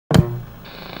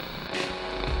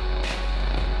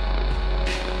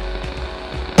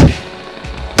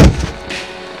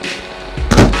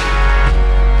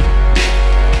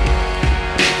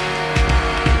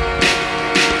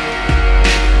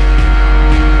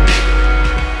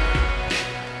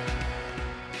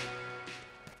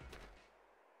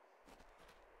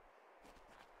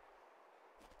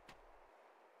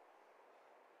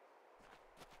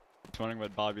wondering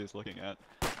what Bobby is looking at.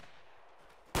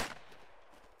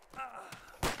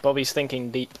 Bobby's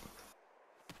thinking deep.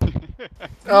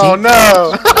 Oh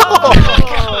no!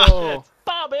 Oh,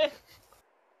 Bobby!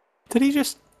 Did he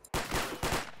just...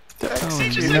 He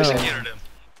just executed him.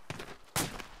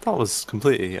 That was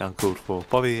completely uncalled for.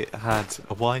 Bobby had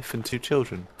a wife and 2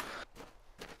 children.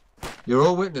 You're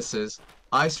all witnesses.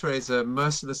 IceRaiser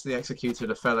mercilessly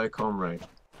executed a fellow comrade.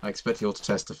 I expect you all to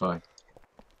testify.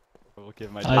 I will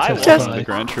give my I testimony to the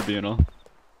Grand Tribunal.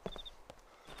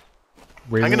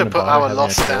 I'm gonna put our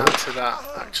loss down to that,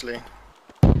 actually.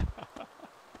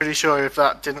 Pretty sure if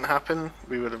that didn't happen,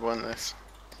 we would have won this.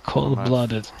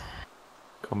 Cold-blooded.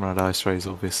 Comrade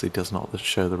IceRaiser obviously does not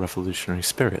show the revolutionary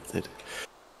spirit that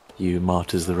you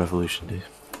martyrs the revolution do.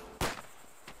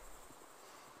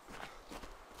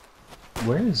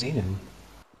 Where is Eden?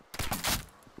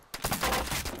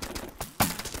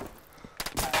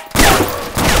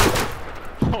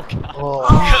 Oh god.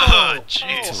 Oh,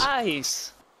 jeez.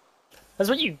 Ice! That's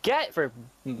what you get for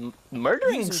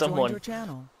murdering someone.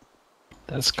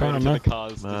 That's Traitor to karma. the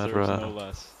cause Murderer. deserves no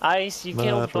less. Ice, you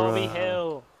killed Bobby Murderer.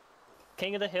 Hill.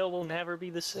 King of the Hill will never be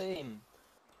the same.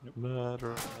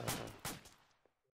 Murderer.